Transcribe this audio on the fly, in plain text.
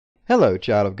Hello,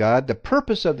 child of God. The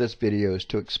purpose of this video is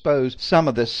to expose some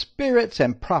of the spirits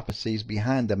and prophecies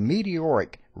behind the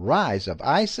meteoric rise of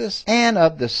ISIS and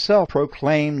of the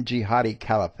self-proclaimed jihadi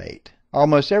caliphate.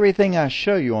 Almost everything I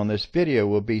show you on this video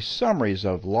will be summaries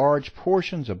of large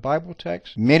portions of Bible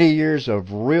text, many years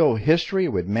of real history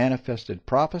with manifested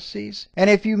prophecies. And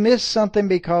if you missed something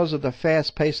because of the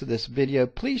fast pace of this video,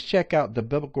 please check out the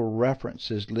biblical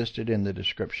references listed in the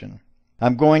description.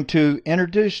 I'm going to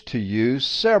introduce to you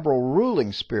several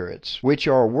ruling spirits which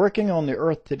are working on the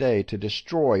earth today to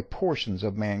destroy portions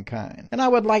of mankind. And I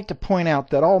would like to point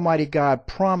out that Almighty God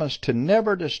promised to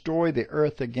never destroy the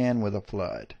earth again with a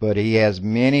flood, but He has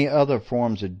many other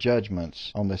forms of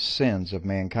judgments on the sins of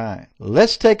mankind.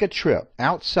 Let's take a trip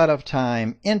outside of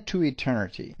time into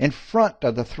eternity, in front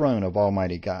of the throne of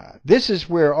Almighty God. This is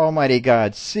where Almighty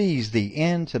God sees the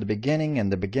end to the beginning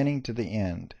and the beginning to the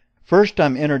end. First,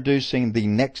 I'm introducing the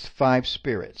next 5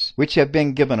 spirits, which have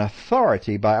been given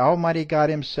authority by Almighty God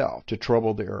Himself to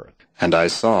trouble the earth. And I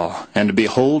saw, and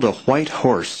behold, a white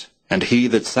horse, and he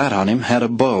that sat on him had a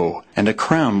bow, and a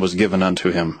crown was given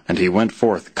unto him, and he went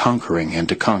forth conquering and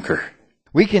to conquer.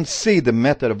 We can see the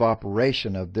method of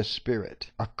operation of this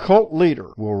spirit. A cult leader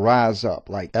will rise up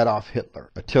like Adolf Hitler,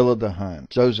 Attila the Hun,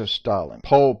 Joseph Stalin,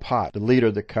 Pol Pot, the leader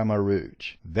of the Khmer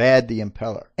Rouge, Vad the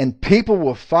Impaler. And people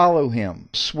will follow him,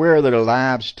 swear their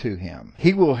lives to him.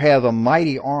 He will have a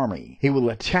mighty army. He will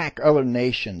attack other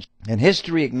nations. And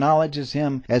history acknowledges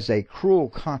him as a cruel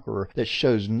conqueror that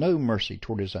shows no mercy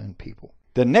toward his own people.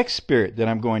 The next spirit that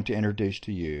I'm going to introduce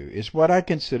to you is what I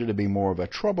consider to be more of a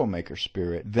troublemaker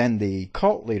spirit than the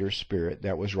cult leader spirit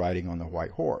that was riding on the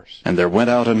white horse. And there went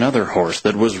out another horse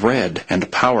that was red, and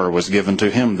power was given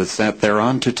to him that sat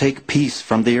thereon to take peace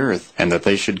from the earth, and that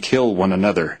they should kill one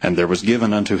another, and there was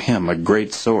given unto him a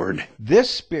great sword. This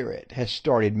spirit has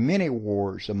started many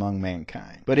wars among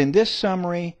mankind. But in this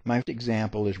summary, my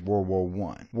example is World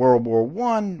War I. World War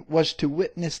I was to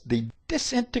witness the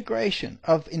disintegration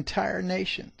of entire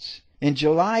nations. In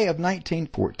July of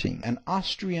 1914, an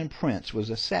Austrian prince was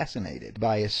assassinated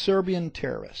by a Serbian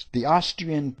terrorist. The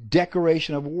Austrian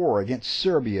declaration of war against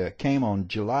Serbia came on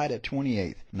July the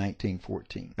 28th,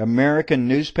 1914. American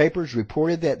newspapers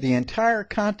reported that the entire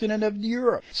continent of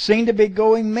Europe seemed to be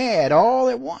going mad all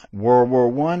at once. World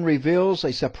War I reveals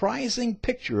a surprising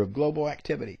picture of global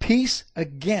activity. Peace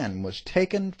again was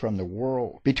taken from the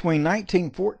world. Between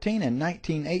 1914 and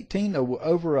 1918,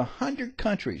 over 100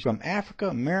 countries from Africa,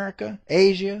 America,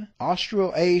 Asia,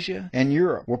 Australasia, and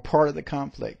Europe were part of the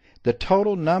conflict. The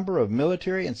total number of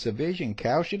military and civilian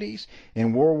casualties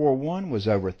in World War I was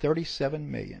over 37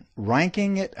 million,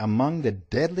 ranking it among the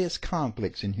deadliest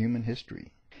conflicts in human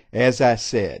history. As I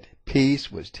said, peace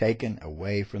was taken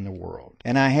away from the world.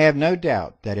 And I have no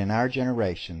doubt that in our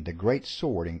generation, the great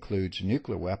sword includes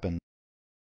nuclear weapons.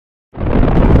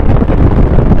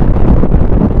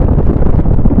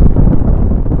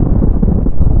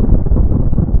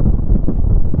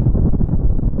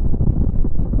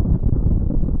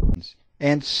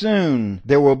 And soon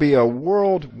there will be a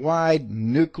worldwide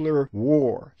nuclear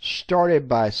war started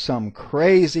by some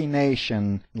crazy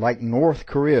nation like North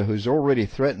Korea, who's already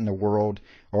threatened the world,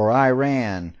 or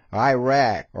Iran,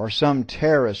 Iraq, or some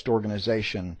terrorist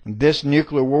organization. This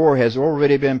nuclear war has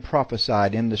already been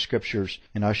prophesied in the scriptures,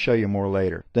 and I'll show you more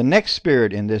later. The next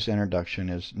spirit in this introduction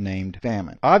is named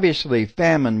famine. Obviously,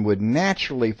 famine would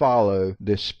naturally follow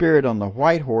the spirit on the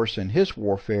white horse and his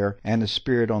warfare, and the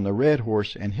spirit on the red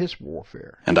horse and his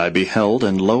warfare. And I beheld,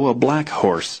 and lo, a black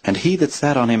horse, and he that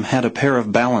sat on him had a pair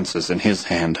of balances in his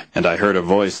hand. And I heard a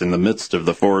voice in the midst of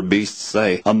the 4 beasts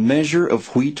say, A measure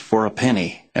of wheat for a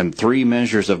penny, and 3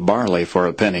 measures of barley for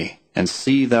a penny, and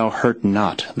see thou hurt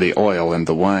not the oil and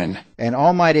the wine. And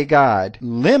Almighty God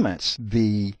limits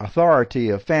the authority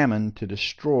of famine to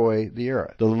destroy the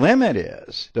earth. The limit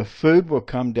is the food will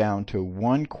come down to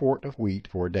 1 quart of wheat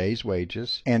for a day's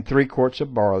wages and 3 quarts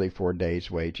of barley for a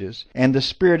day's wages. And the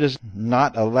Spirit is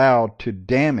not allowed to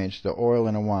damage the oil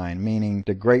and the wine, meaning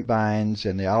the grapevines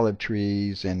and the olive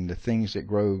trees and the things that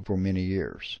grow for many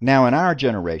years. Now in our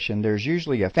generation, there's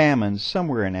usually a famine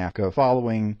somewhere in Africa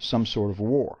following some sort of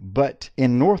war. But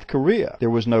in North Korea,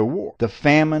 there was no war. The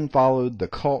famine followed the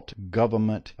cult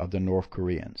government of the North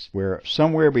Koreans, where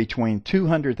somewhere between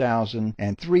 200,000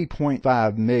 and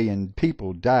 3.5 million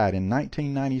people died in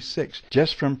 1996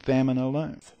 just from famine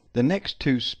alone. The next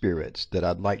two spirits that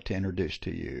I'd like to introduce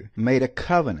to you made a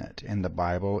covenant in the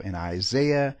Bible in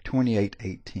Isaiah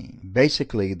 28:18.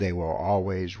 Basically, they will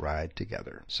always ride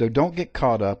together. So don't get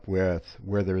caught up with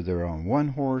whether they're on one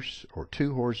horse or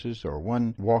two horses or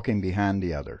one walking behind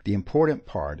the other. The important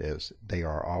part is they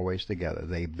are always together.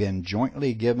 They've been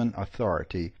jointly given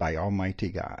authority by Almighty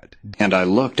God. And I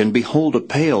looked, and behold, a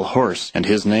pale horse, and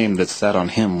his name that sat on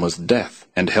him was Death,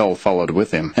 and hell followed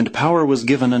with him. And power was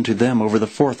given unto them over the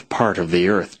fourth part of the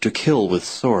earth, to kill with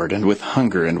sword, and with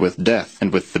hunger, and with death,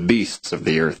 and with the beasts of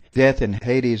the earth. Death and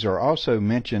Hades are also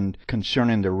mentioned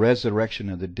concerning the resurrection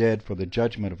of the dead for the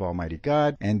judgment of Almighty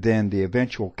God, and then the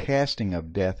eventual casting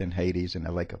of death and Hades in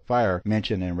the lake of fire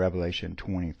mentioned in Revelation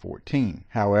 20:14.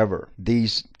 However,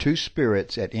 these two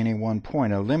spirits at any one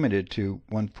point are limited to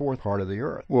one-fourth part of the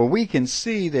earth. Well, we can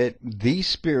see that these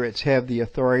spirits have the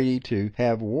authority to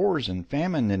have wars and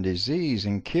famine and disease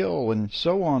and kill and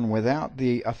so on without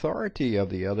the authority of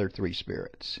the other three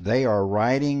spirits. They are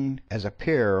riding as a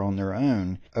pair on their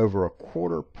own over a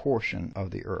quarter portion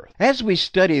of the earth. As we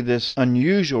study this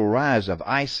unusual rise of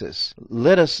ISIS,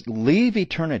 let us leave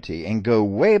eternity and go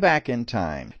way back in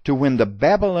time to when the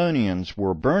Babylonians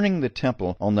were burning the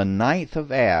temple on the 9th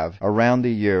of Av around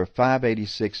the year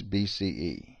 586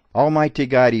 BCE. Almighty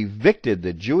God evicted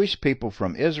the Jewish people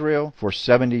from Israel for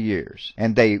 70 years,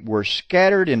 and they were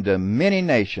scattered into many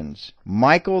nations.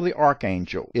 Michael the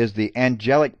archangel is the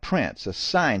angelic prince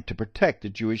assigned to protect the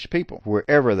Jewish people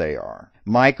wherever they are.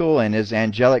 Michael and his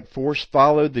angelic force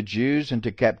followed the Jews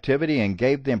into captivity and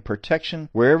gave them protection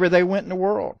wherever they went in the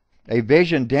world. A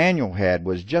vision Daniel had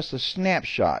was just a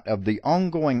snapshot of the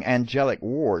ongoing angelic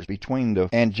wars between the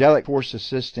angelic force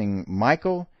assisting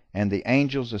Michael and the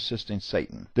angels assisting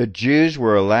Satan. The Jews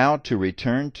were allowed to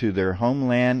return to their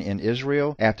homeland in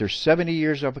Israel after 70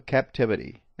 years of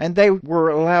captivity. And they were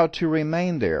allowed to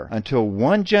remain there until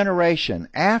one generation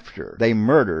after they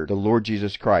murdered the Lord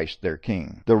Jesus Christ, their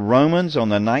King. The Romans on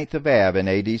the 9th of Av in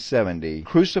AD 70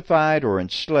 crucified or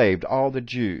enslaved all the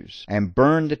Jews and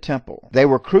burned the temple. They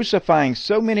were crucifying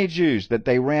so many Jews that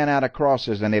they ran out of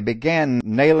crosses, and they began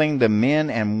nailing the men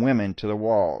and women to the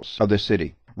walls of the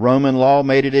city. Roman law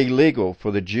made it illegal for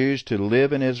the Jews to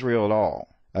live in Israel at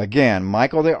all. Again,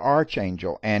 Michael the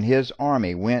archangel and his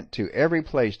army went to every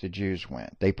place the Jews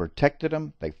went. They protected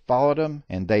them, they followed them,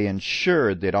 and they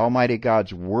ensured that Almighty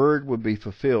God's word would be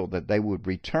fulfilled, that they would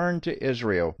return to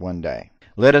Israel one day.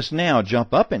 Let us now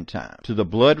jump up in time to the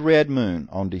blood-red moon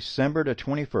on December the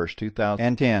 21st,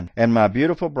 2010, and my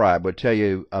beautiful bride will tell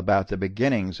you about the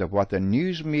beginnings of what the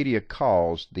news media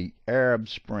calls the Arab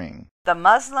Spring. The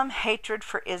Muslim hatred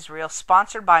for Israel,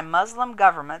 sponsored by Muslim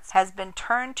governments, has been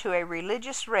turned to a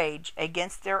religious rage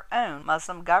against their own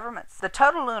Muslim governments. The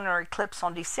total lunar eclipse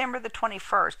on December the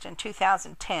 21st in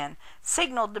 2010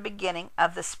 signaled the beginning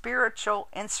of the spiritual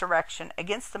insurrection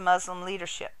against the Muslim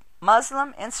leadership.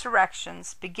 Muslim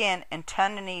insurrections began in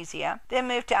Tunisia, then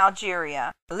moved to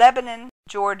Algeria, Lebanon,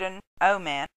 Jordan,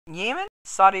 Oman, Yemen,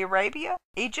 Saudi Arabia,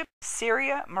 Egypt,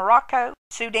 Syria, Morocco,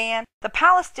 Sudan, the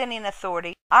Palestinian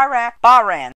Authority, Iraq,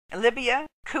 Bahrain, Libya,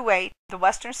 Kuwait, the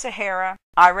Western Sahara,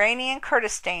 Iranian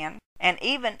Kurdistan, and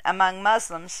even among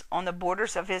Muslims on the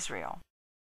borders of Israel.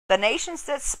 The nations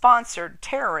that sponsored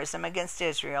terrorism against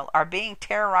Israel are being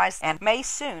terrorized and may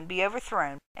soon be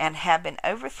overthrown and have been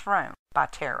overthrown by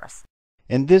terrorists.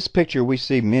 In this picture, we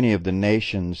see many of the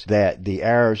nations that the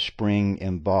Arab Spring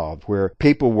involved, where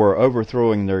people were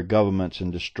overthrowing their governments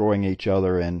and destroying each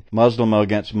other, and Muslim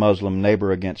against Muslim,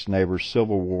 neighbor against neighbor,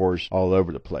 civil wars all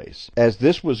over the place. As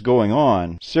this was going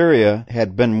on, Syria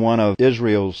had been one of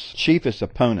Israel's chiefest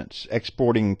opponents,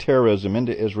 exporting terrorism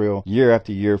into Israel year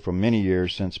after year for many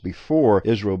years since before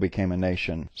Israel became a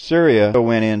nation. Syria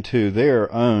went into their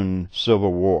own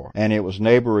civil war, and it was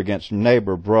neighbor against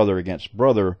neighbor, brother against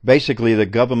brother, basically the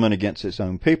government against its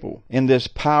own people. In this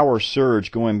power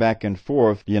surge going back and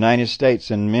forth, the United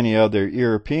States and many other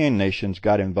European nations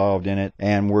got involved in it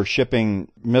and were shipping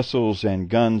missiles and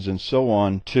guns and so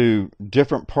on to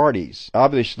different parties.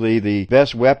 Obviously, the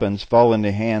best weapons fall in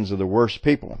the hands of the worst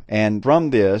people. And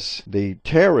from this, the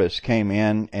terrorists came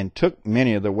in and took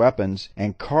many of the weapons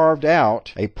and carved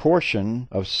out a portion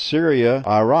of Syria,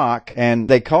 Iraq, and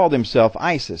they called themselves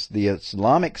ISIS, the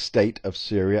Islamic State of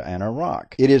Syria and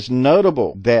Iraq. It is notable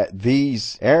that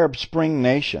these Arab Spring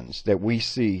nations that we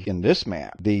see in this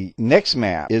map, the next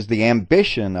map is the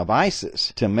ambition of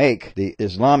ISIS to make the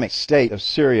Islamic State of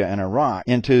Syria and Iraq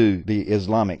into the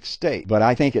Islamic State. But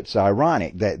I think it's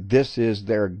ironic that this is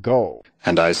their goal.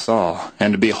 And I saw,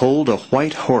 and behold, a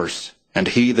white horse, and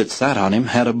he that sat on him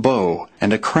had a bow,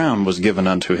 and a crown was given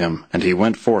unto him, and he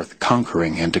went forth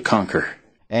conquering and to conquer.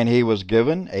 and he was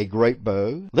given a great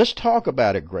bow. Let's talk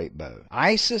about a great bow.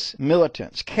 ISIS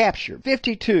militants captured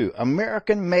 52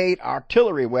 American-made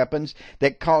artillery weapons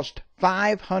that cost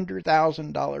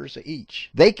 $500,000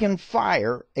 each. They can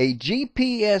fire a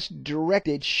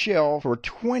GPS-directed shell for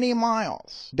 20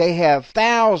 miles. They have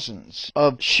thousands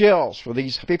of shells for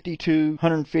these 52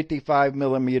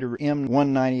 155mm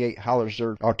M198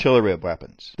 howitzer artillery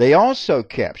weapons. They also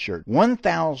captured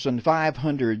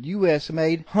 1,500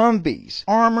 U.S.-made Humvees,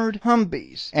 armored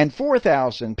Humvees, and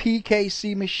 4,000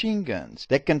 PKC machine guns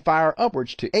that can fire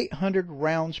upwards to 800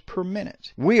 rounds per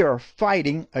minute. We are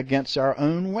fighting against our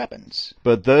own weapons.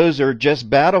 But those are just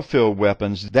battlefield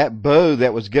weapons. That bow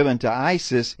that was given to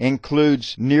ISIS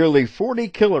includes nearly 40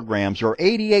 kilograms or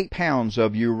 88 pounds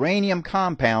of uranium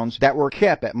compounds that were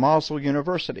kept at Mosul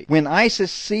University. When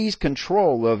ISIS seized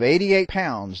control of 88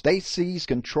 pounds, they seized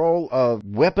control of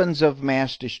weapons of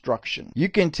mass destruction. You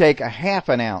can take a half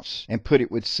an ounce and put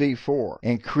it with C4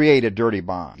 and create a dirty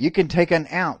bomb. You can take an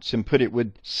ounce and put it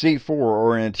with C4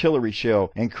 or an artillery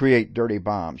shell and create dirty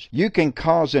bombs. You can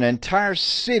cause an entire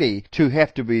city to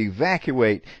have to be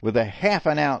evacuated with a half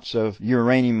an ounce of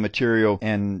uranium material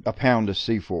and a pound of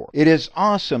C4. It is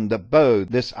awesome, the bow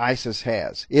this ISIS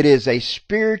has. It is a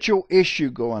spiritual issue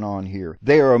going on here.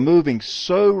 They are moving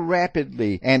so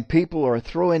rapidly, and people are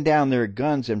throwing down their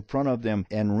guns in front of them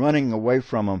and running away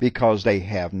from them because they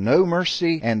have no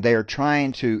mercy, and they are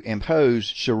trying to impose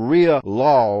Sharia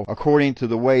law according to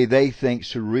the way they think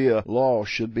Sharia law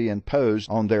should be imposed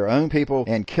on their own people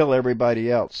and kill everybody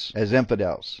else as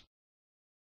infidels.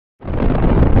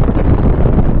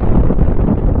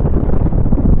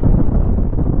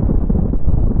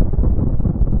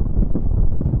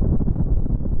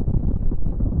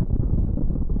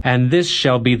 And this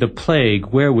shall be the plague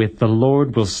wherewith the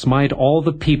Lord will smite all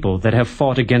the people that have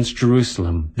fought against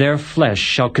Jerusalem. Their flesh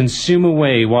shall consume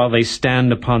away while they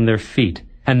stand upon their feet,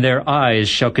 and their eyes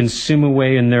shall consume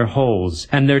away in their holes,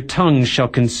 and their tongues shall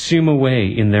consume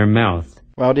away in their mouth.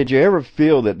 Well, did you ever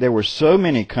feel that there were so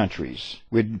many countries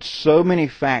with so many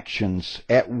factions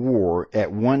at war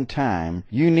at one time,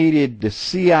 you needed the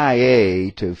CIA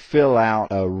to fill out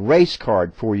a race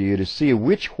card for you to see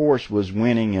which horse was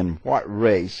winning in what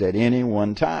race at any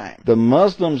one time? The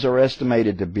Muslims are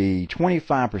estimated to be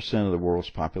 25% of the world's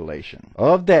population.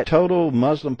 Of that total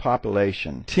Muslim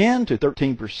population, 10 to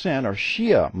 13% are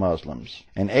Shia Muslims,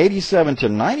 and 87 to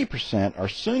 90% are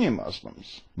Sunni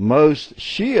Muslims. Most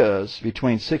Shias,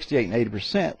 between 68 and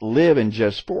 80%, live in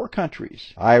just 4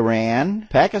 countries: Iran,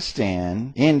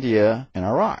 Pakistan, India, and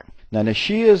Iraq. Now, the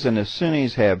Shias and the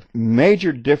Sunnis have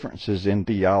major differences in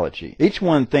theology. Each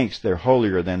one thinks they're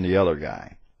holier than the other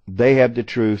guy. They have the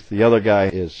truth. The other guy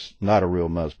is not a real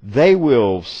Muslim. They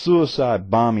will suicide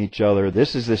bomb each other.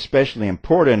 This is especially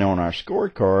important on our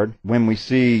scorecard when we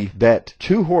see that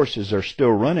 2 horses are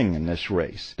still running in this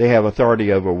race. They have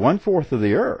authority over 1/4 of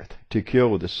the earth to kill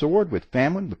with the sword, with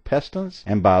famine, with pestilence,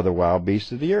 and by the wild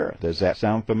beasts of the earth. Does that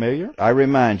sound familiar? I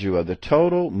remind you of the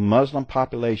total Muslim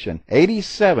population,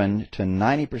 87 to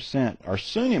 90% are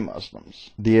Sunni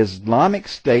Muslims. The Islamic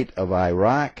State of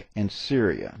Iraq and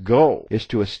Syria goal is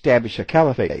to establish a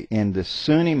caliphate in the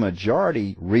Sunni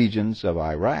majority regions of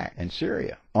Iraq and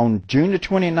Syria. On June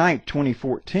 29,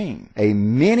 2014, a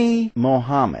mini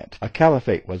Muhammad, a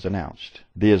caliphate, was announced.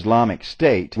 The Islamic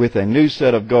State with a new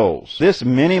set of goals. This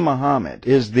mini Muhammad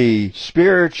is the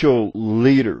spiritual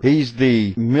leader. He's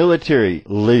the military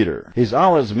leader. He's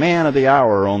Allah's man of the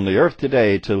hour on the earth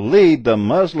today to lead the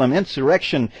Muslim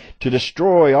insurrection to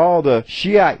destroy all the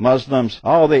Shiite Muslims,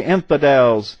 all the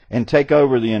infidels, and take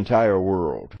over the entire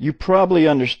world. You probably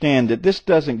understand that this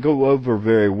doesn't go over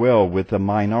very well with the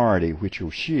minority, which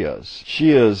are Shias.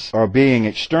 Shias are being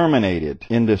exterminated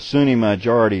in the Sunni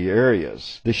majority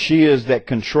areas. The Shias that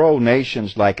control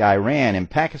nations like Iran and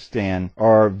Pakistan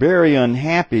are very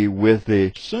unhappy with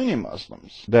the Sunni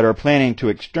Muslims that are planning to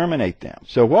exterminate them.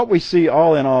 So what we see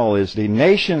all in all is the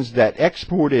nations that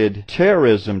exported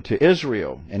terrorism to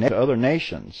Israel and to other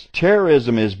nations,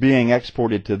 terrorism is being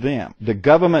exported to them. The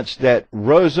governments that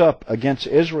rose up against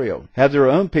Israel have their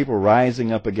own people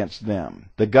rising up against them.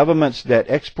 The governments that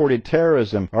exported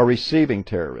terrorism are receiving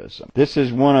terrorism. This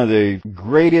is one of the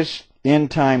greatest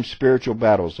end-time spiritual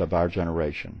battles of our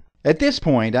generation. At this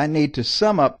point, I need to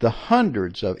sum up the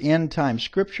hundreds of end-time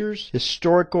scriptures,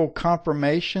 historical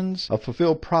confirmations of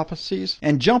fulfilled prophecies,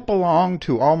 and jump along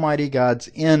to Almighty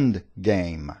God's end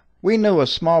game. We know a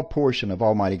small portion of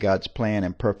Almighty God's plan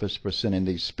and purpose for sending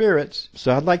these spirits,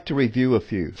 so I'd like to review a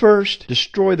few. First,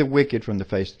 destroy the wicked from the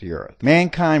face of the earth.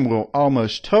 Mankind will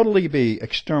almost totally be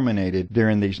exterminated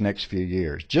during these next few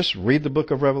years. Just read the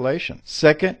book of Revelation.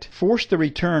 Second, force the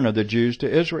return of the Jews to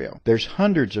Israel. There's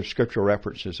hundreds of scriptural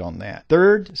references on that.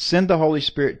 Third, send the Holy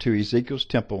Spirit to Ezekiel's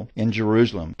temple in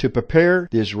Jerusalem to prepare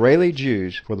the Israeli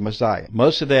Jews for the Messiah.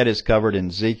 Most of that is covered in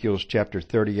Ezekiel's chapter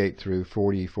 38 through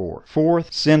 44.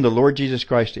 Fourth, send the Lord Jesus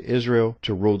Christ to Israel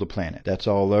to rule the planet. That's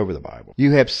all over the Bible.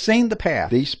 You have seen the path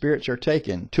these spirits are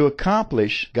taken to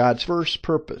accomplish God's first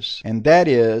purpose, and that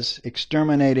is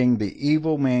exterminating the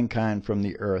evil mankind from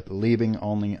the earth, leaving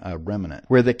only a remnant,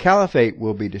 where the caliphate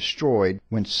will be destroyed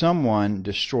when someone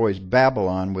destroys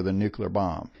Babylon with a nuclear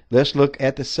bomb. Let's look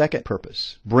at the second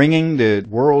purpose, bringing the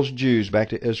world's Jews back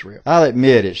to Israel. I'll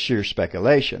admit it's sheer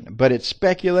speculation, but it's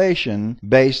speculation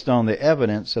based on the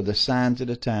evidence of the signs of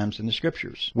the times in the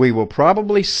Scriptures. We will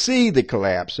probably see the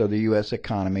collapse of the U.S.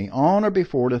 economy on or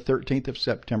before the 13th of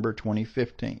September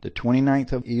 2015, the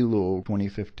 29th of Elul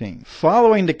 2015.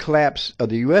 Following the collapse of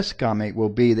the U.S. economy will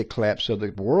be the collapse of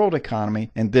the world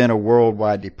economy and then a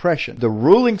worldwide depression. The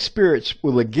ruling spirits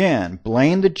will again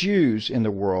blame the Jews in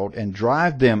the world and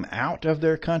drive them out of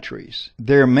their countries.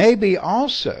 There may be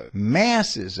also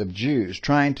masses of Jews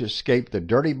trying to escape the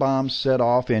dirty bombs set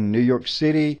off in New York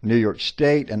City, New York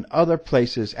State, and other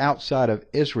places outside of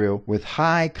Israel with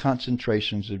high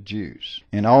concentrations of Jews.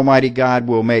 And Almighty God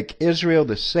will make Israel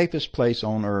the safest place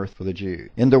on earth for the Jews.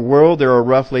 In the world, there are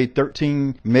roughly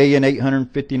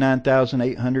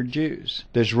 13,859,800 Jews.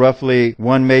 There's roughly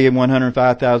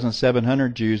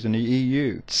 1,105,700 Jews in the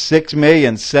EU.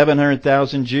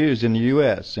 6,700,000 Jews in the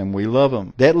U.S. and we love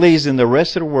them. That leaves in the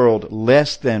rest of the world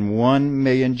less than 1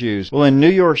 million Jews. Well, in New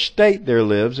York State, there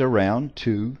lives around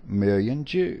 2 million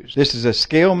Jews. This is a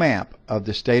scale map of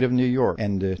the state of New York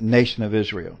and the nation of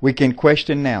Israel. We can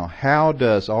question now, how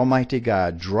does Almighty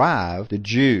God drive the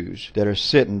Jews that are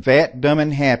sitting fat, dumb,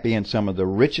 and happy and some of the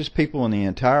richest people in the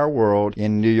entire world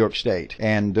in New York State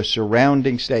and the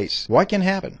surrounding states? What can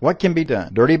happen? What can be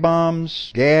done? Dirty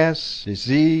bombs, gas,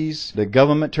 disease, the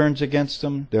government turns against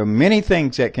them. There are many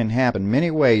things that can happen,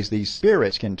 many ways these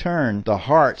spirits can turn the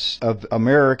hearts of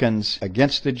Americans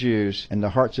against the Jews and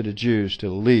the hearts of the Jews to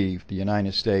leave the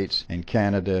United States and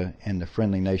Canada and the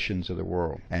friendly nations of the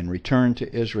world and return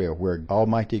to Israel where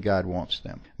Almighty God wants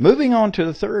them. Moving on to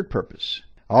the third purpose.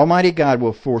 Almighty God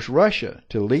will force Russia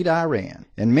to lead Iran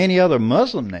and many other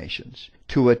Muslim nations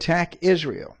to attack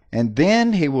Israel. And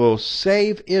then he will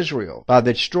save Israel by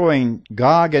destroying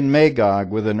Gog and Magog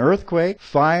with an earthquake,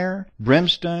 fire,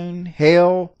 brimstone,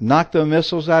 hail, knock the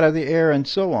missiles out of the air, and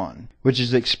so on, which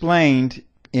is explained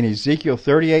in Ezekiel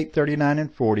 38, 39,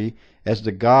 and 40 as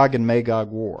the Gog and Magog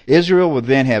war. Israel will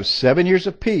then have 7 years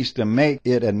of peace to make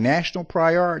it a national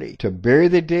priority to bury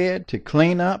the dead, to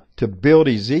clean up, to build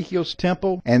Ezekiel's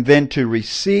temple, and then to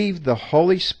receive the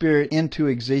Holy Spirit into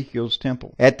Ezekiel's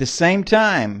temple. At the same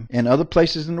time, in other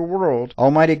places in the world,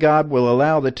 Almighty God will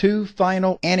allow the two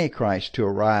final Antichrists to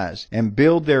arise and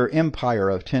build their empire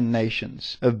of 10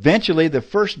 nations. Eventually, the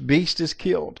first beast is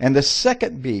killed, and the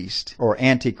second beast, or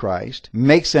Antichrist,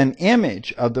 makes an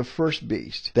image of the first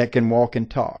beast that can walk and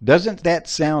talk. Doesn't that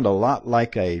sound a lot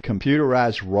like a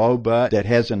computerized robot that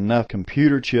has enough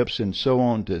computer chips and so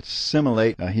on to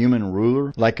simulate a human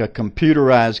ruler, like a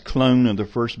computerized clone of the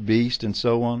first beast and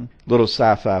so on? Little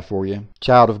sci-fi for you.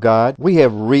 Child of God, we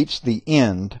have reached the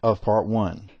end of part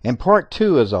 1, and part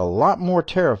 2 is a lot more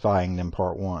terrifying than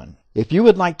part 1. If you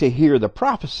would like to hear the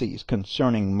prophecies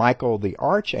concerning Michael the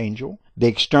Archangel, the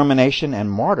extermination and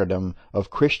martyrdom of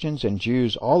Christians and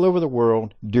Jews all over the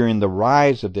world during the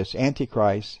rise of this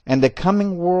Antichrist, and the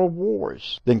coming world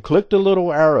wars, then click the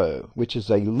little arrow, which is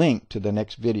a link to the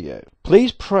next video.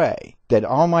 Please pray that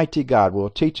Almighty God will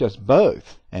teach us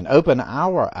both and open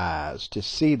our eyes to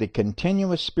see the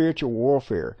continuous spiritual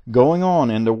warfare going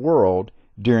on in the world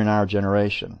during our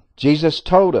generation. Jesus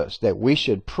told us that we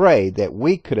should pray that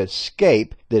we could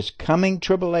escape this coming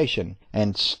tribulation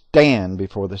and stand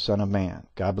before the Son of Man.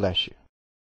 God bless you.